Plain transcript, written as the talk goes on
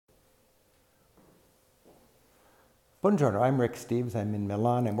Buongiorno, I'm Rick Steves. I'm in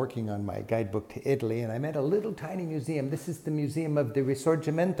Milan. I'm working on my guidebook to Italy, and I'm at a little tiny museum. This is the museum of the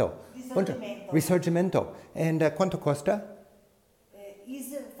Risorgimento. Risorgimento. And quanto costa?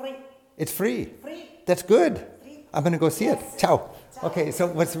 Is free. It's free. Free. That's good. Free. I'm going to go see it. Ciao. Okay, so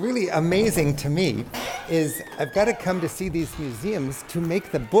what's really amazing to me is I've got to come to see these museums to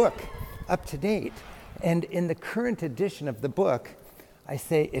make the book up to date. And in the current edition of the book, I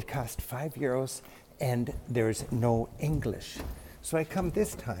say it cost €5 and there's no English. So I come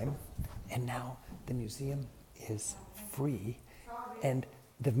this time, and now the museum is free, and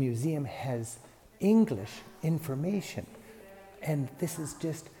the museum has English information. And this is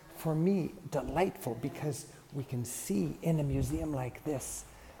just, for me, delightful, because we can see in a museum like this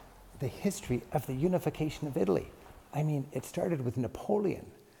the history of the unification of Italy. I mean, it started with Napoleon.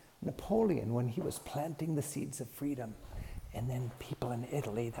 Napoleon, when he was planting the seeds of freedom, and then people in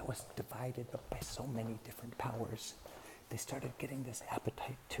Italy that was divided by so many different powers, they started getting this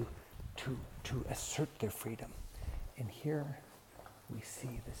appetite to assert their freedom. And here we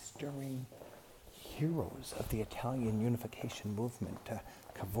see the stirring heroes of the Italian unification movement,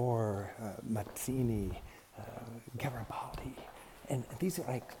 Cavour, Mazzini, Garibaldi. And these are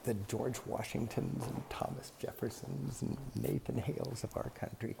like the George Washingtons and Thomas Jeffersons and Nathan Hales of our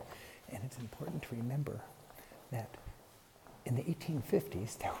country. And it's important to remember that in the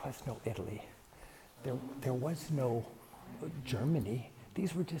 1850s, there was no Italy. There was no Germany.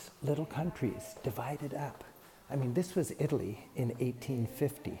 These were just little countries divided up. I mean, this was Italy in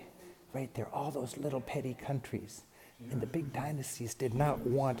 1850, right? There are all those little petty countries. And the big dynasties did not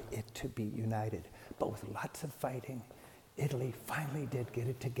want it to be united. But with lots of fighting, Italy finally did get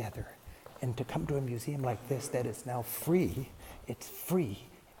it together. And to come to a museum like this that is now free, it's free,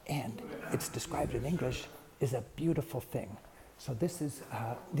 and it's described in English, is a beautiful thing. So this is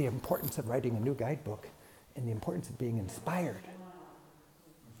the importance of writing a new guidebook and the importance of being inspired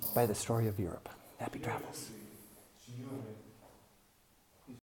by the story of Europe. Happy travels.